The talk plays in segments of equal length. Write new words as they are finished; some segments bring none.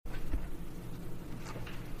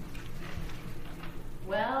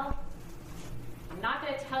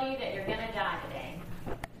tell you that you're going to die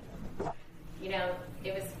today. You know,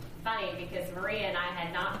 it was funny because Maria and I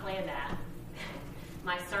had not planned that.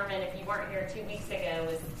 My sermon, if you weren't here 2 weeks ago,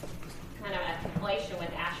 was kind of a compilation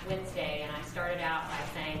with Ash Wednesday, and I started out by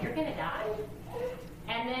saying, "You're going to die?"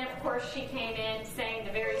 And then, of course, she came in saying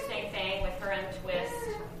the very same thing with her own twist.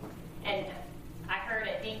 And I heard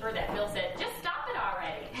it deeper that Bill said, "Just stop it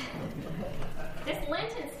already. This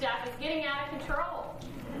Lenten stuff is getting out of control."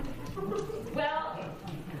 Well,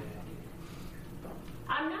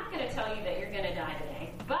 I'm not going to tell you that you're going to die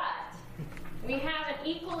today, but we have an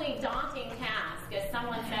equally daunting task. As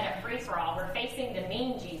someone said at Free For All, we're facing the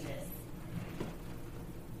mean Jesus.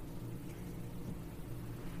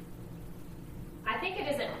 I think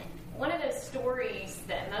it is one of those stories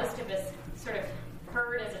that most of us sort of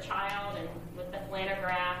heard as a child and with the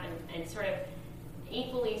flannelgraph and sort of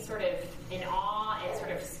equally sort of in awe and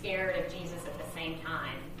sort of scared of Jesus at the same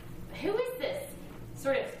time. Who is this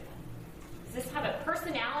sort of, does this have a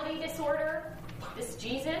personality disorder, this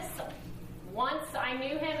Jesus? Once I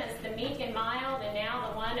knew him as the meek and mild, and now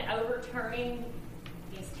the one overturning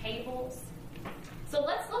these tables. So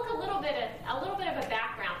let's look a little bit of a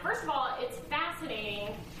background. First of all, it's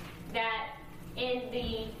fascinating that in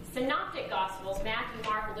the Synoptic Gospels, Matthew,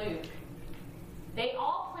 Mark, Luke, they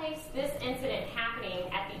all place this incident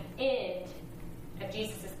happening at the end of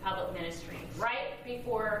Jesus' public ministry, right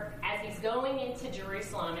before, as he's going into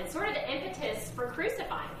Jerusalem, and sort of the impetus for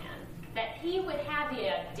crucifying him, that he would have the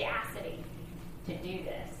audacity to do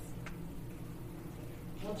this.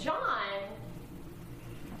 Well, John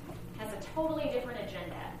has a totally different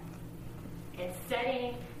agenda in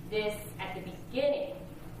setting this at the beginning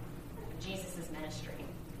of Jesus' ministry.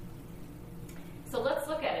 So let's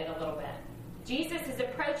look at it a little bit. Jesus is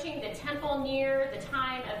approaching the temple near the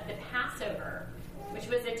time of the Passover, which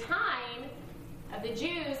was a time of the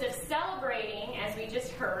Jews of celebrating, as we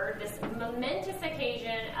just heard, this momentous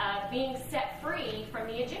occasion of being set free from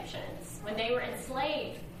the Egyptians when they were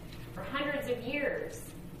enslaved for hundreds of years.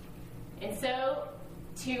 And so,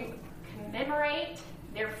 to commemorate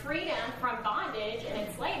their freedom from bondage and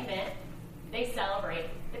enslavement, they celebrate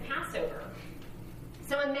the Passover.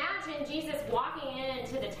 So imagine Jesus walking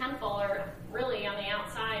into the temple, or really on the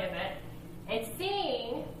outside of it, and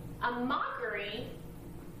seeing a mockery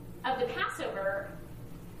of the Passover,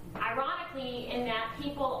 ironically in that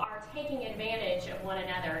people are taking advantage of one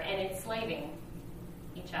another and enslaving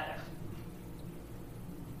each other.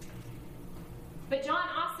 But John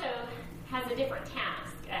also has a different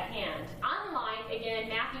task at hand. Unlike, again,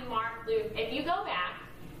 Matthew, Mark, Luke, if you go back,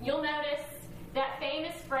 you'll notice that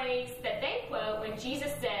famous phrase that they quote when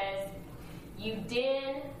Jesus says, "You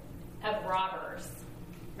den of robbers."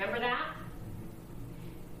 Remember that?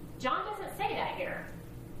 John doesn't say that here.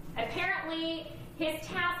 Apparently, his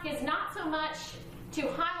task is not so much to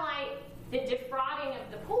highlight the defrauding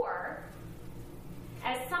of the poor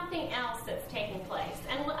as something else that's taking place.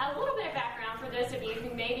 And a little bit of background for those of you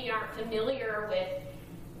who maybe aren't familiar with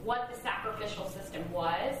what the sacrificial system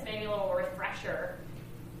was, maybe a little refresher.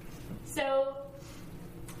 So,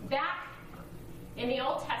 back in the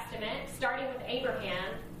Old Testament, starting with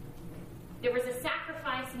Abraham, there was a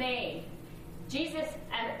sacrifice made. Jesus,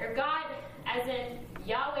 or God, as in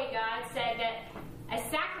Yahweh God, said that a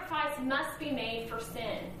sacrifice must be made for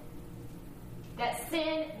sin. That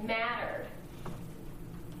sin mattered.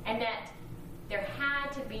 And that there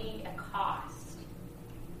had to be a cost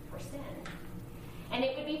for sin. And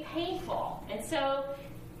it would be painful. And so,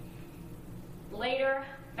 later,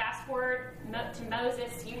 fast forward to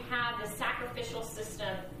Moses, you have the sacrificial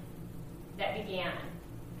system that began.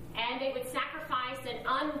 And they would sacrifice an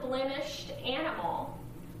unblemished animal,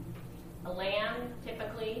 a lamb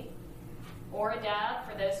typically, or a dove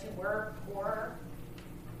for those who were poorer,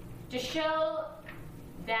 to show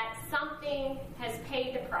that something has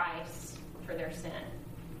paid the price for their sin.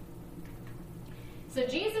 So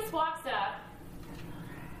Jesus walks up,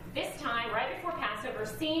 this time right before Passover,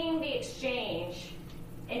 seeing the exchange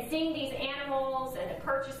and seeing these animals and the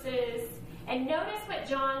purchases. And notice what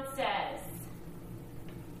John says.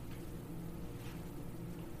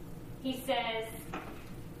 He says,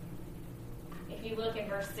 if you look at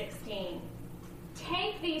verse 16,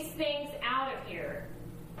 "Take these things out of here.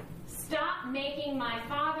 Stop making my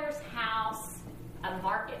Father's house a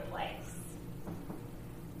marketplace."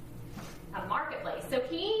 A marketplace. So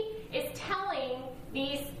he is telling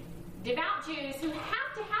these devout Jews who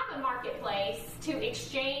have to have a marketplace to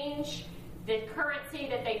exchange the currency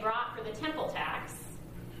that they brought for the temple tax.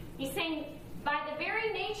 He's saying, by the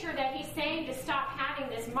very nature that he's saying to stop having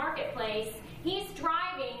this marketplace, he's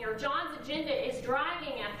driving, or John's agenda is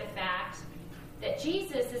driving at the fact that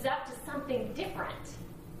Jesus is up to something different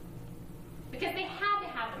because they had to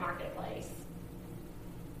have the marketplace.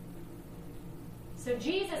 So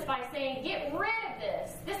Jesus, by saying, get rid of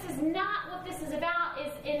this is not what this is about,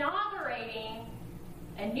 is inaugurating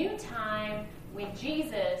a new time when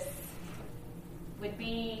Jesus would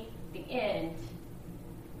be the end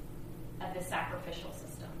of the sacrificial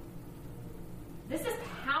system. This is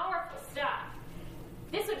powerful stuff.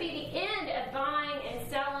 This would be the end of buying and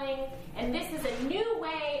selling, and this is a new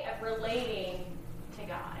way of relating to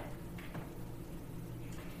God.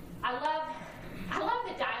 I love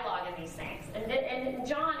the dialogue in these things. And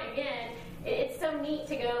John, again, it's so neat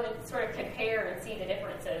to go and sort of compare and see the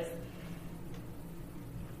differences.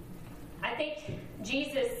 I think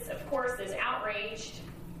Jesus, of course, is outraged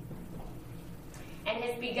and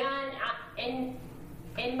has begun, in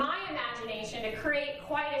my imagination, to create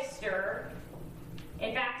quite a stir.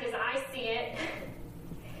 In fact, as I see it,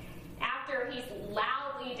 after he's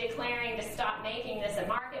loudly declaring to stop making this a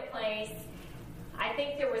marketplace, I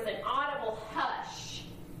think there was an audible hush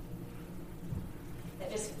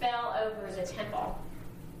that just fell over the temple.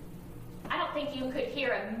 I don't think you could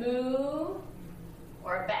hear a moo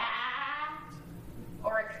or a bat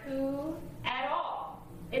or a coo at all.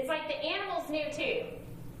 It's like the animals knew too.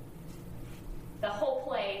 The whole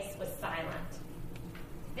place was silent.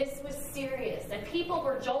 This was serious, and people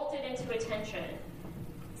were jolted into attention.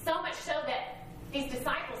 So much so that these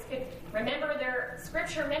disciples could remember their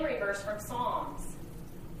scripture memory verse from Psalms.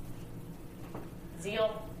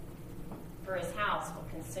 Zeal for his house will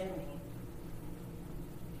consume me.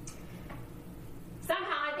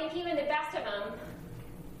 Somehow, I think even the best of them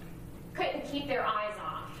couldn't keep their eyes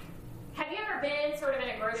off. Have you ever been sort of in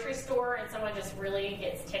a grocery store and someone just really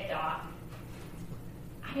gets ticked off?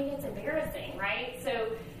 I mean, it's embarrassing, right?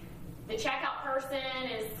 So the checkout person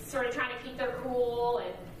is sort of trying to keep their cool,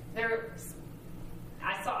 and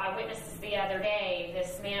I witnessed this the other day.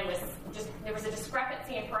 This man there was a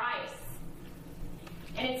discrepancy in price.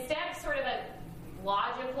 And instead of sort of a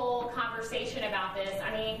logical conversation about this,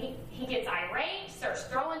 I mean, he gets irate, starts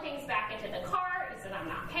throwing things back into the cart. He says, I'm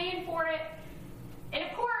not paying for it. And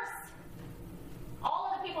of course,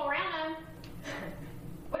 all of the people around him,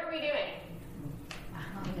 what are we doing?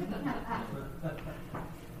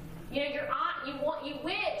 You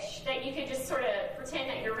wish that you could just sort of pretend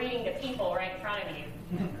that you're reading the people right in front of you.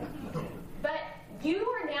 But you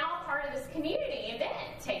are now part of this community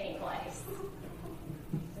event taking place.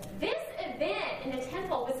 This event in the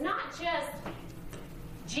temple was not just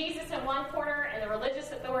Jesus in one corner and the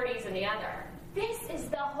religious authorities in the other. This is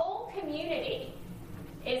the whole community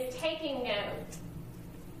is taking note.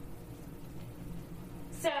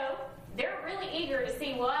 So they're really eager to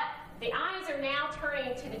see what the eyes are now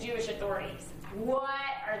turning to the Jewish authorities. What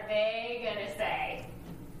are they going to say?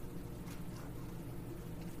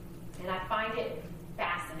 And I find it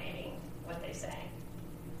fascinating what they say.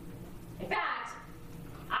 In fact,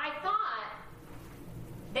 I thought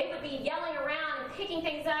they would be yelling around and picking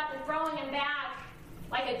things up and throwing them back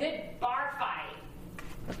like a good bar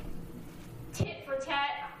fight. Tit for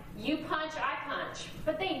tat, you punch, I punch.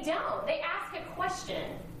 But they don't. They ask a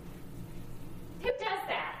question. Who does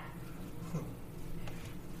that?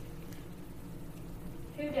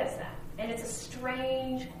 Who does that? And it's a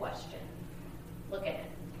strange question. Look at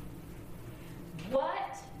it.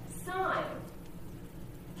 What sign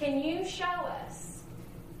can you show us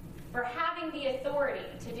for having the authority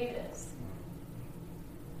to do this?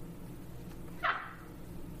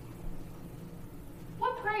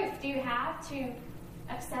 What proof do you have to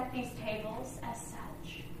accept these tables as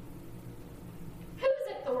such?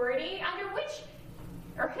 Whose authority, under which,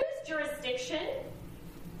 or whose jurisdiction?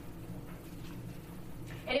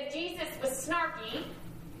 And if Jesus was snarky,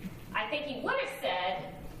 I think he would have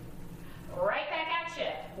said, right back at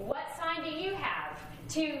you, what sign do you have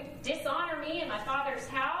to dishonor me and my Father's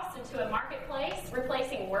house into a marketplace,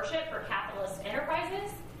 replacing worship for capitalist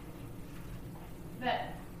enterprises?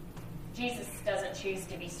 But Jesus doesn't choose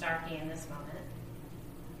to be snarky in this moment.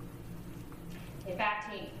 In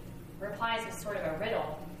fact, he replies with sort of a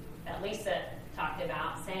riddle that Lisa talked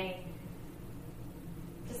about, saying,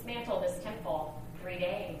 dismantle this temple 3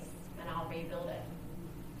 days and I'll rebuild it.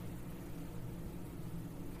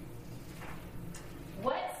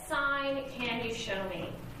 What sign can you show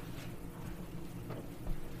me?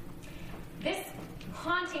 This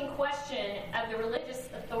haunting question of the religious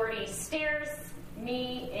authority stares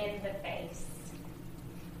me in the face.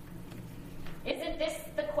 Isn't this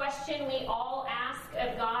the question we all ask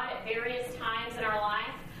of God at various times in our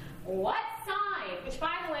life? What sign? Which,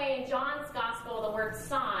 by the way, in John's gospel, the word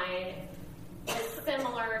sign is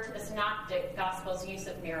similar to the Synoptic Gospel's use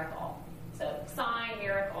of miracle. So, sign,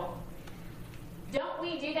 miracle. Don't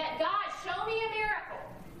we do that? God, show me a miracle.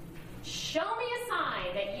 Show me a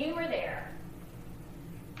sign that you were there.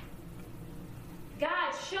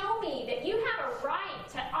 God, show me that you have a right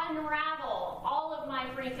to unravel all of my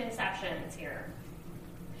preconceptions here.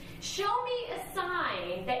 Show me a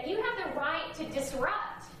sign that you have the right to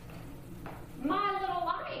disrupt my little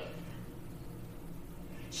life.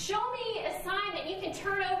 Show me a sign that you can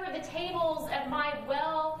turn over the tables of my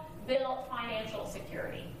well-built financial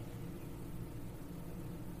security.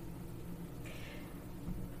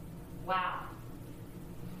 Wow.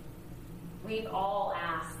 We've all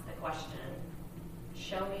asked the question,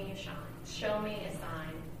 show me a sign. Show me a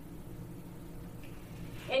sign.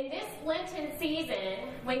 In this Lenten season,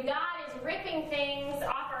 when God is ripping things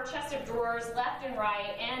off our chest of drawers left and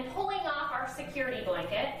right and pulling off our security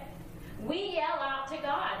blanket, we yell out to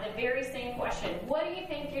God the very same question. What do you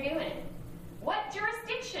think you're doing? What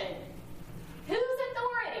jurisdiction? Whose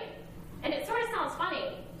authority? And it sort of sounds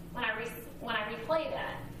funny when I replay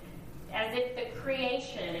that, as if the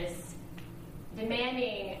creation is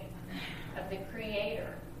demanding of the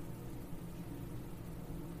Creator.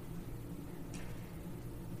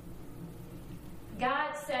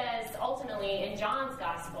 God says, ultimately, in John's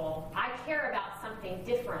Gospel, I care about something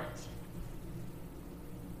different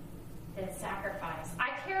than sacrifice.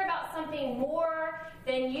 I care about something more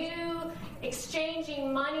than you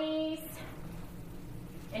exchanging monies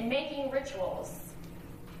and making rituals.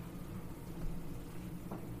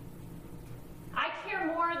 I care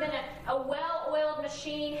more than a well-oiled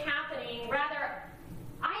machine happening. Rather,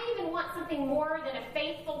 I even want something more than a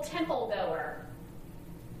faithful temple goer.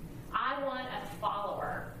 I want a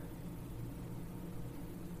follower.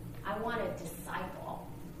 I want a disciple.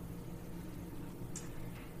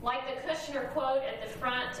 Like the Kushner quote at the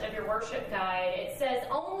front of your worship guide, it says,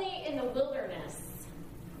 only in the wilderness,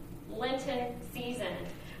 Lenten season,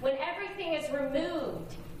 when everything is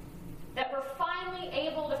removed, that we're finally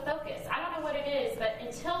able to focus. I don't know what it is, but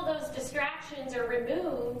until those distractions are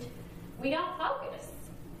removed, we don't focus.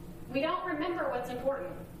 We don't remember what's important.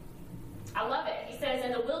 I love it. He says,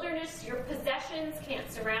 in the wilderness, your possessions can't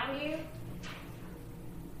surround you.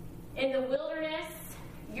 In the wilderness,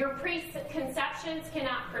 your preconceptions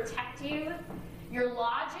cannot protect you. Your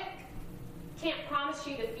logic can't promise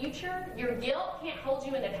you the future. Your guilt can't hold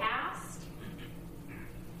you in the past.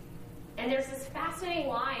 And there's this fascinating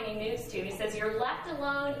line he moves to. He says, you're left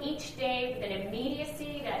alone each day with an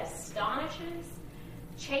immediacy that astonishes,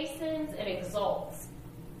 chastens, and exalts.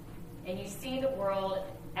 And you see the world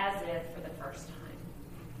as if for the first time.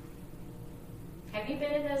 Have you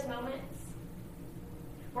been in those moments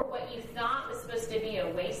where what you thought was supposed to be a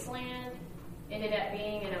wasteland ended up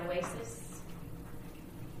being an oasis?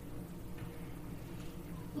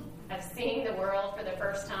 Of seeing the world for the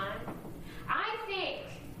first time? I think,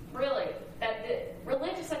 really, that the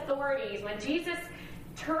religious authorities, when Jesus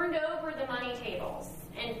turned over the money tables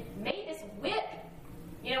and made this whip,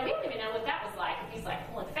 we don't even know what that was like. If he's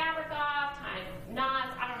like pulling fabric off, tying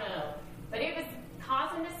knots, I don't know. But it was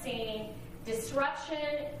causing the scene.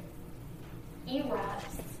 Disruption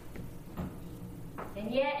erupts.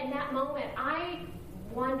 And yet, in that moment, I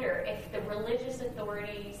wonder if the religious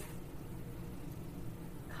authorities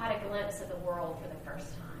caught a glimpse of the world for the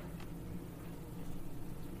first time.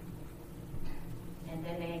 And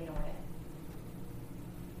then they ignored it.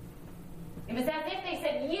 It was as if they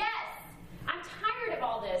said, yes, I'm tired of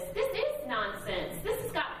all this. This is nonsense. This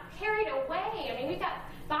has got carried away. I mean, we've got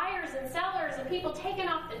buyers and sellers and people taking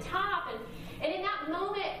off the top. And in that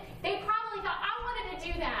moment, they probably thought, I wanted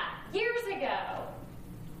to do that years ago.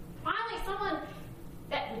 Finally, someone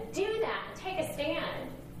that would do that and take a stand.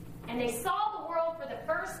 And they saw the world for the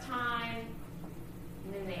first time,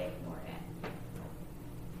 and then they ignored it.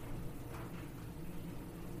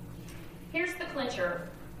 Here's the clincher.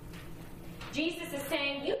 Jesus is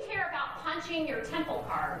saying, you care about punching your temple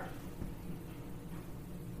card,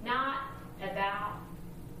 not about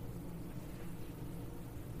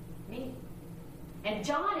me. And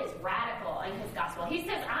John is radical in his gospel. He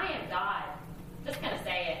says, I am God. Just going to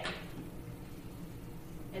say it.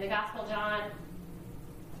 In the Gospel of John,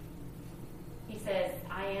 he says,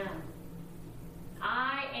 I am.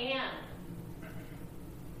 I am.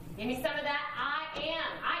 Give me some of that. I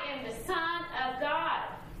am. I am the Son of God.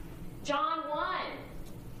 John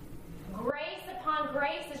 1. Grace upon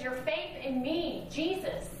grace is your faith in me,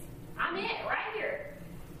 Jesus. I'm it, right here.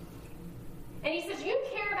 And he says, you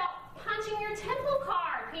care about punching your temple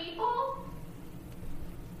card, people.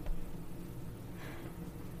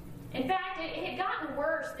 In fact, it had gotten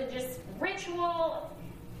worse than just ritual.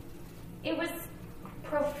 It was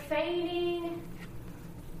profaning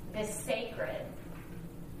the sacred.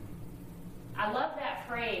 I love that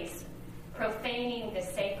phrase, profaning the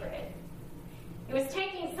sacred. It was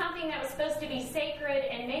taking something that was supposed to be sacred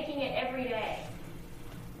and making it every day.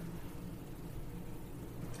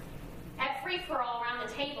 At Free For All, around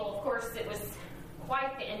the table, of course, it was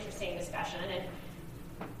quite the interesting discussion. And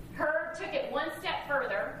Herb took it one step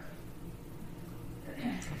further.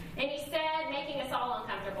 And he said, making us all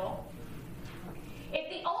uncomfortable, if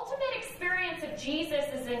the ultimate experience of Jesus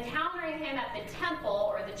is encountering him at the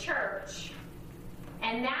temple or the church,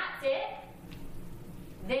 and that's it,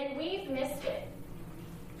 then we've missed it.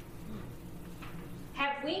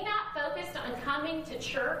 Have we not focused on coming to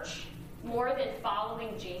church more than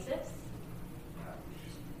following Jesus?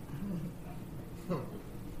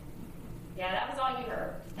 Yeah, that was all you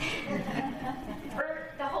heard. Or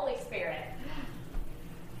the Holy Spirit.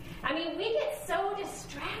 I mean, we get so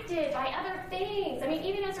distracted by other things. I mean,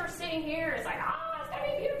 even as we're sitting here, it's like, it's going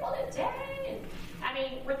to be beautiful today. And, I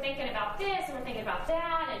mean, we're thinking about this and we're thinking about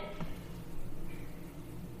that. And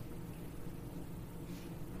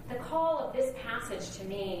the call of this passage to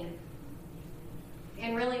me,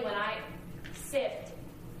 and really when I sift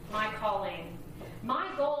my calling, my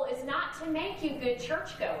goal is not to make you good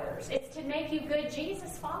churchgoers. It's to make you good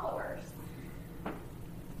Jesus followers.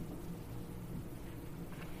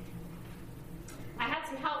 I had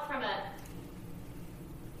some help from a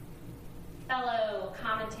fellow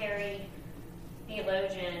commentary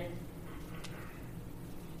theologian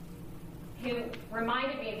who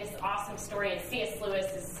reminded me of this awesome story in C.S.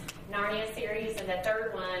 Lewis's Narnia series, and the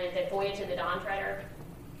third one is The Voyage of the Dawn Treader,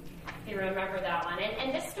 if you remember that one.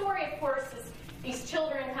 And this story, of course, is these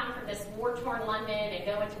children come from this war-torn London and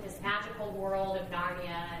go into this magical world of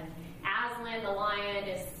Narnia, and Aslan the lion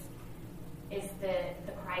is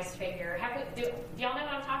the Christ figure. Do y'all know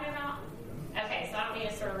what I'm talking about? Okay, so I don't need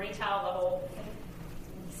to sort of retell the whole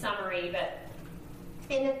summary, but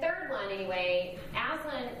in the third one, anyway,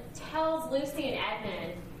 Aslan tells Lucy and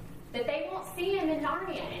Edmund that they won't see him in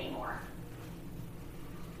Narnia anymore.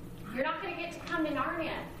 You're not going to get to come to Narnia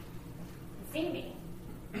and see me.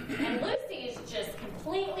 And Lucy is just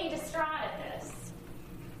completely distraught at this.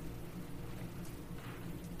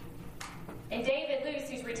 And David Luce,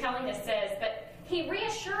 who's retelling this, says, but he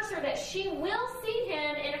reassures her that she will see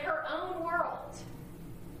him in her own world.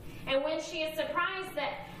 And when she is surprised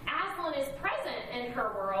that Aslan is present in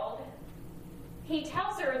her world, he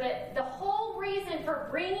tells her that the whole reason for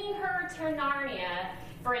bringing her to Narnia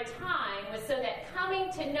for a time was so that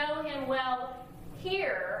coming to know him well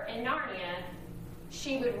here in Narnia,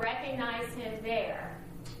 she would recognize him there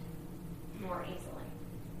more easily.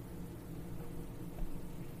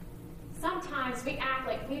 Sometimes we act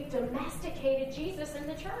like we've domesticated Jesus in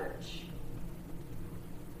the church.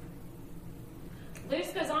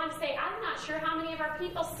 Luce goes on to say, I'm not sure how many of our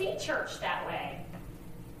people see church that way.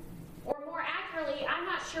 Or more accurately, I'm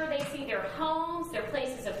not sure they see their homes, their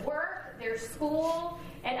places of work, their school,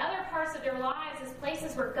 and other parts of their lives as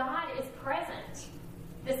places where God is present.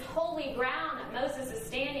 This holy ground that Moses is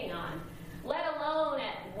standing on, let alone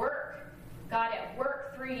at work, God at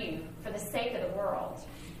work through you for the sake of the world.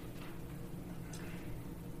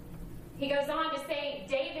 He goes on to say,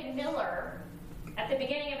 David Miller, at the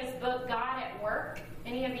beginning of his book, God at Work,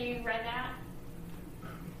 any of you read that?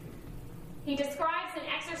 He describes an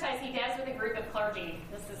exercise he does with a group of clergy.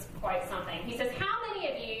 This is quite something. He says, how many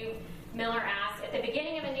of you, Miller asks, at the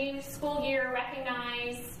beginning of a new school year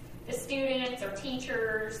recognize the students or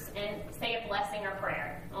teachers and say a blessing or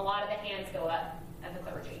prayer? A lot of the hands go up of the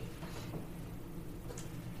clergy.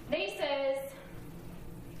 Then he says,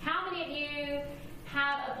 how many of you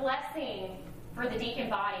have a blessing for the deacon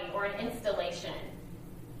body or an installation?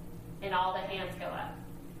 And all the hands go up.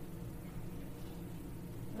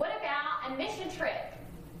 What about a mission trip?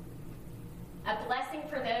 A blessing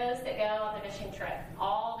for those that go on the mission trip.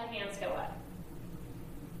 All the hands go up.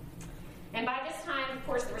 And by this time, of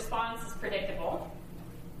course, the response is predictable,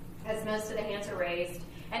 as most of the hands are raised.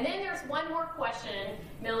 And then there's one more question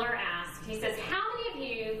Miller asked. He says, how many of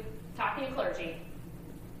you, talking to clergy,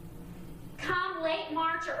 come late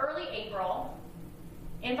March or early April,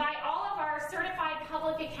 invite all of our certified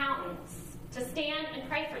public accountants to stand and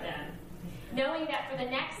pray for them, knowing that for the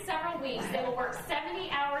next several weeks they will work 70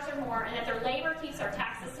 hours or more and that their labor keeps our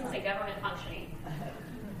tax systems and government functioning?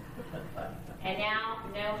 And now,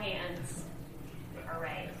 no hands are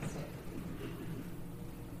raised.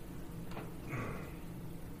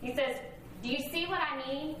 He says, do you see what I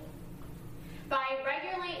mean? By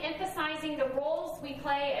regularly emphasizing the roles we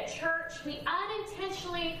play at church, we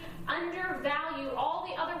unintentionally undervalue all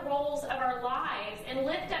the other roles of our lives and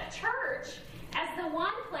lift up church as the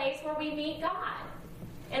one place where we meet God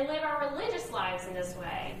and live our religious lives in this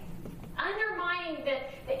way. undermining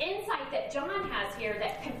the insight that John has here,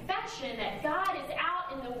 that confession that God is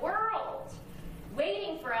out in the world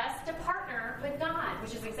waiting for us to partner with God,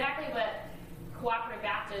 which is exactly what Cooperative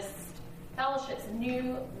Baptist Fellowship's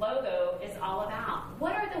new logo is all about.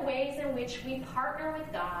 What are the ways in which we partner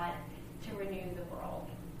with God to renew the world?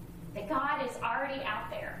 That God is already out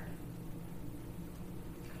there.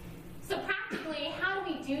 So practically, how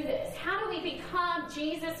do we do this? How do we become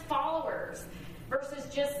Jesus followers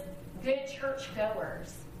versus just good church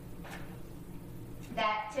goers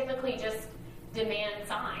that typically just demand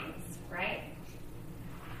signs, right?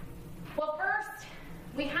 Well, first,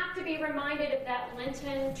 we have to be reminded of that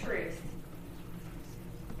Lenten truth.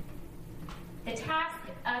 The task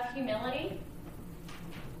of humility,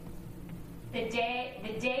 the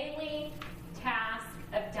daily task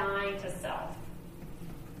of dying to self.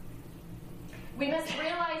 We must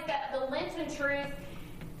realize that the Lenten truth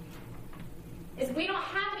is we don't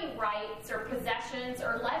have any rights or possessions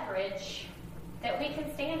or leverage that we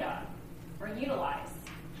can stand on or utilize.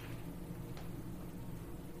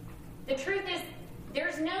 The truth is,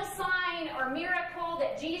 there's no sign or miracle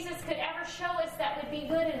that Jesus could ever show us that would be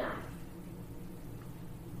good enough.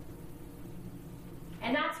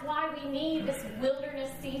 And that's why we need this wilderness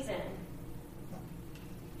season.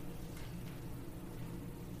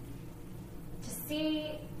 To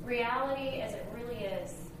see reality as it really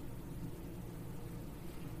is.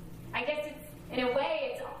 I guess it's, in a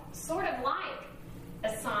way, it's sort of like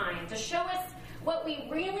a sign to show us what we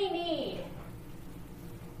really need.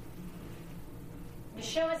 To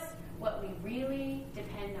show us what we really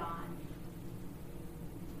depend on.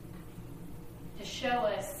 To show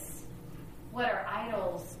us what our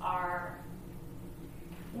idols are.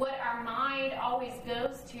 What our mind always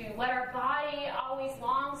goes to. What our body always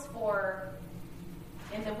longs for.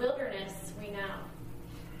 In the wilderness, we know.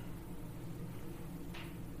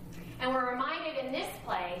 And we're reminded in this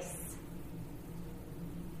place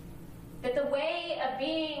that the way of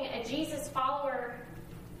being a Jesus follower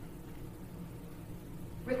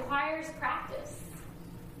requires practice.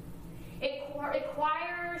 It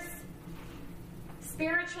requires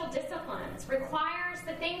spiritual disciplines, requires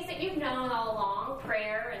the things that you've known all along,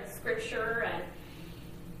 prayer and scripture and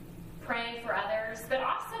praying for others, but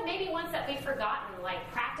also maybe ones that we've forgotten, like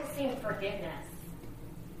practicing forgiveness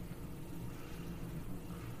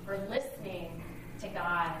or listening to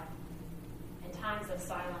God in times of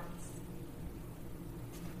silence.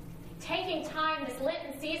 Taking time this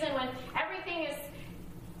Lenten season when everything is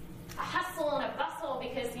a hustle and a bustle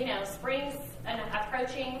because, spring's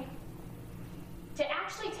approaching, to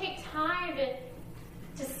actually take time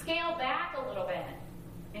to scale back a little bit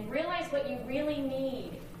and realize what you really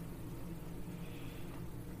need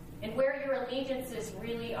and where your allegiances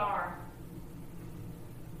really are.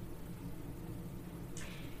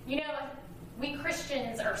 We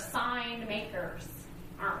Christians are sign makers,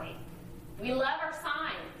 aren't we? We love our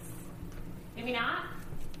signs. Do we not?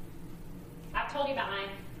 I've told you about my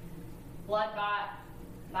blood-bought,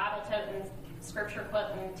 Bible-toting,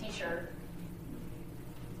 scripture-quoting t-shirt.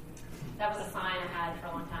 That was a sign I had for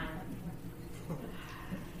a long time.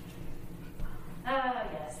 Oh,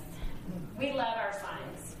 yes. We love our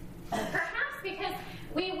signs. Perhaps because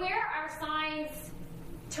we wear our signs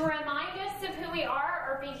to remind us of who we are,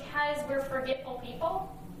 or because we're forgetful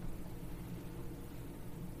people.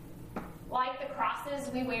 Like the crosses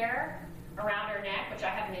we wear around our neck, which I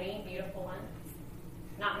have many beautiful ones,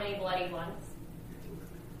 not many bloody ones.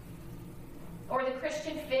 Or the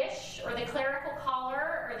Christian fish, or the clerical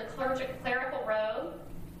collar, or the clerical robe.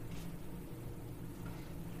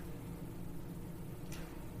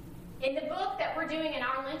 In the book that we're doing in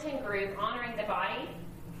our Lenten group, Honoring the Body,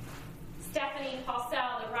 Stephanie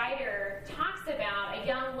Paulsell, the writer, talks about a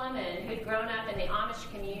young woman who'd grown up in the Amish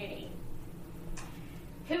community,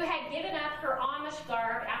 who had given up her Amish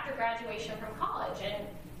garb after graduation from college and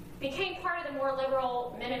became part of the more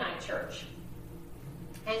liberal Mennonite church.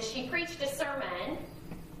 And she preached a sermon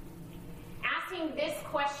asking this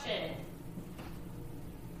question: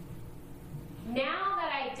 now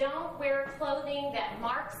that I don't wear clothing that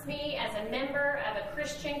marks me as a member of a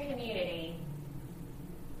Christian community,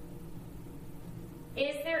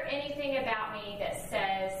 is there anything about me that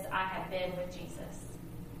says I have been with Jesus?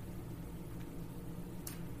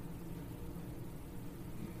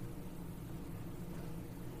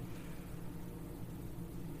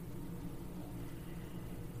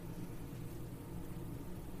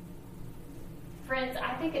 Friends,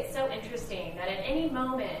 I think it's so interesting that at any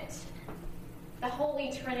moment, the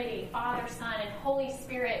Holy Trinity, Father, Son, and Holy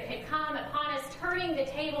Spirit could come upon us, turning the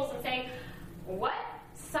tables and saying, what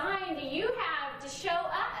sign do you have to show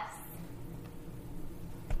us?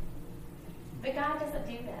 But God doesn't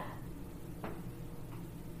do that.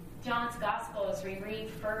 John's Gospel, as we read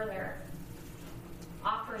further,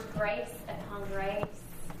 offers grace upon grace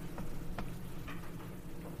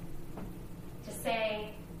to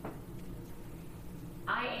say,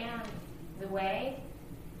 I am the way,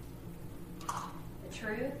 the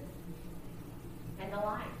truth, and the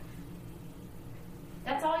life.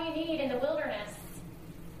 That's all you need in the wilderness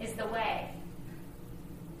is the way.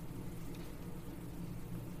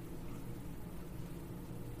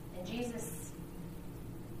 And Jesus,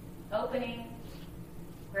 opening,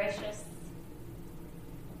 gracious,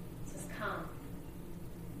 says, come,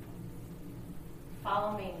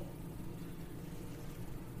 follow me.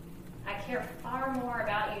 I care far more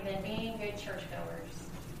about you than being good churchgoers.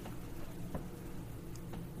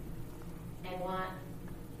 And want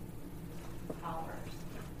followers.